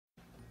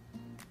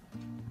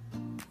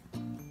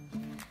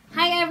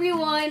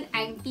everyone,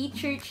 I'm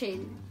Teacher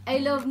Chin. I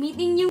love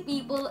meeting new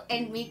people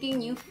and making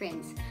new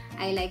friends.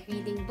 I like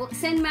reading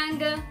books and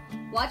manga,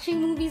 watching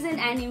movies and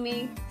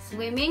anime,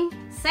 swimming,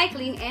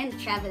 cycling, and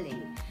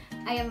traveling.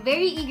 I am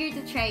very eager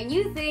to try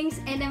new things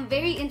and am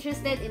very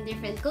interested in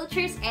different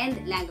cultures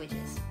and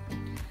languages.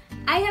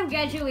 I have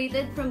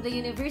graduated from the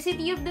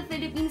University of the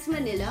Philippines,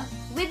 Manila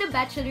with a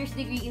bachelor's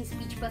degree in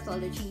speech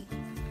pathology.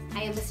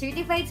 I am a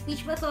certified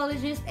speech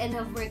pathologist and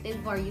have worked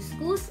in various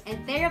schools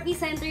and therapy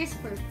centers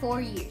for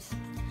 4 years.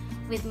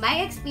 With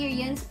my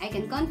experience, I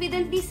can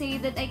confidently say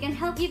that I can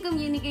help you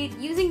communicate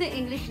using the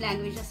English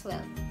language as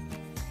well.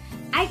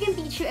 I can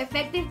teach you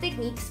effective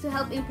techniques to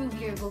help improve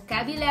your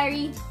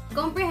vocabulary,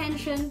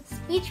 comprehension,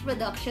 speech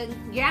production,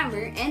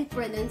 grammar, and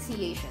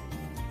pronunciation.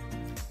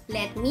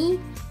 Let me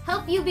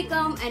help you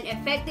become an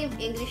effective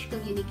English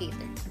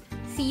communicator.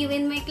 See you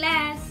in my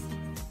class!